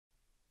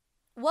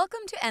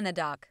Welcome to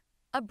Enadoc,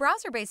 a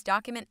browser-based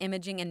document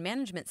imaging and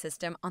management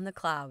system on the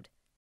cloud.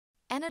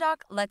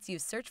 Enadoc lets you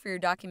search for your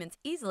documents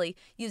easily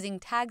using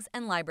tags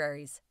and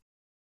libraries.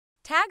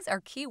 Tags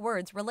are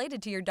keywords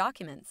related to your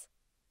documents.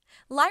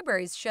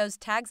 Libraries shows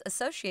tags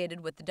associated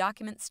with the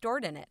document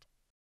stored in it.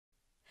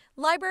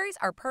 Libraries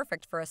are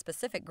perfect for a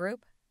specific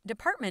group,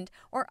 department,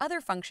 or other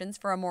functions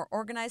for a more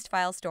organized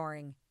file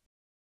storing.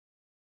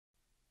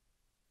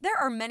 There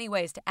are many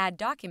ways to add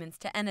documents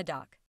to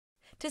Enadoc.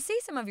 To see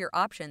some of your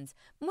options,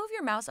 move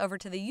your mouse over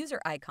to the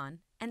user icon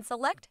and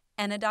select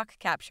Enadoc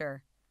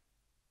Capture.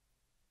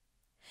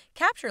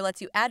 Capture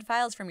lets you add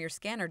files from your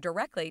scanner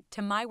directly to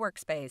My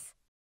Workspace.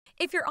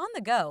 If you're on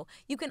the go,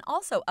 you can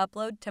also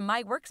upload to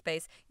My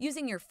Workspace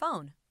using your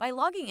phone by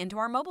logging into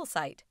our mobile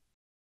site.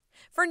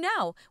 For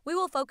now, we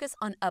will focus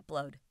on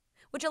Upload,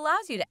 which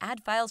allows you to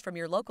add files from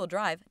your local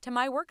drive to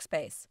My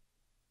Workspace.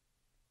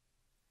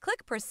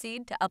 Click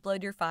Proceed to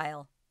upload your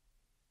file.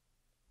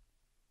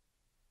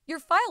 Your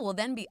file will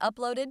then be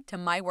uploaded to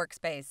My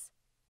Workspace.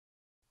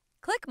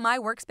 Click My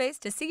Workspace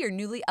to see your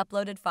newly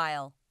uploaded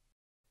file.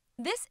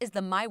 This is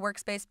the My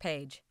Workspace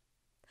page.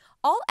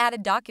 All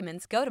added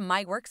documents go to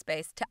My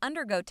Workspace to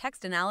undergo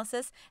text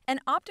analysis and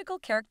optical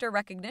character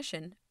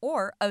recognition,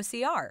 or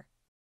OCR.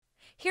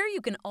 Here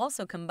you can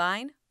also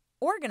combine,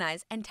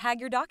 organize, and tag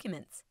your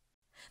documents.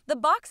 The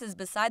boxes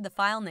beside the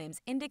file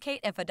names indicate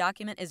if a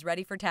document is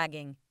ready for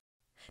tagging.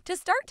 To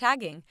start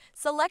tagging,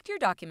 select your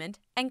document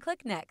and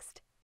click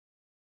Next.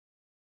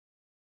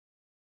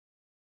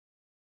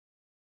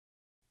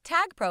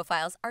 Tag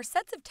profiles are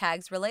sets of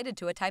tags related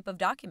to a type of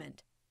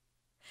document.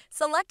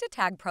 Select a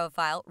tag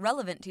profile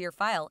relevant to your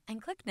file and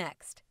click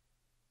Next.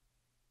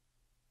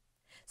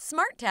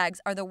 Smart tags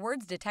are the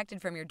words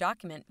detected from your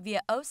document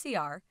via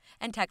OCR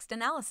and text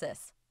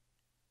analysis.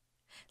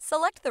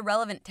 Select the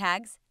relevant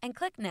tags and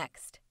click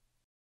Next.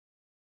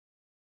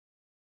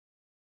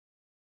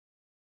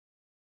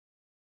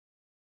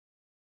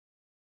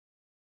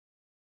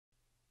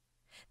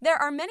 There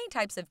are many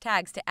types of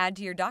tags to add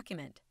to your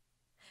document.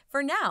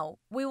 For now,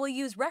 we will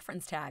use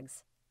reference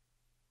tags.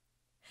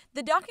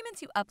 The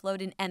documents you upload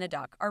in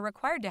Enadoc are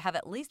required to have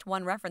at least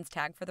one reference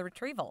tag for the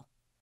retrieval.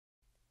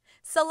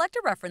 Select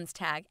a reference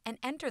tag and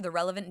enter the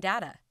relevant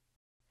data.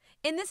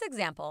 In this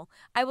example,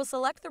 I will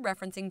select the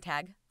referencing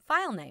tag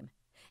File Name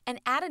and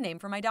add a name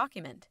for my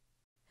document.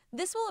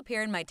 This will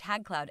appear in my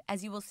tag cloud,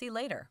 as you will see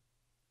later.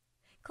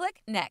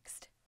 Click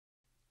Next.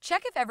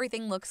 Check if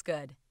everything looks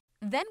good.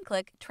 Then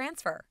click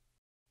Transfer.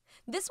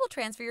 This will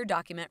transfer your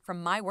document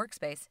from My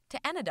Workspace to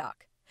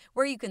Enadoc,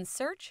 where you can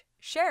search,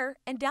 share,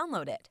 and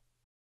download it.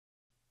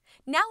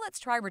 Now let's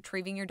try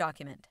retrieving your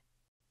document.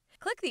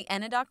 Click the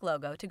Enadoc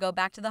logo to go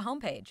back to the home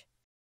page.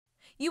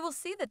 You will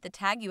see that the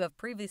tag you have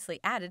previously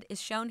added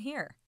is shown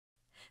here.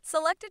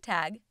 Select a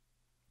tag,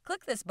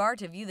 click this bar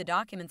to view the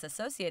documents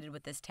associated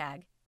with this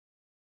tag,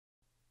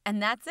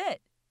 and that's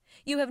it!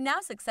 You have now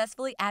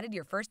successfully added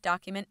your first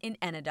document in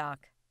Enadoc.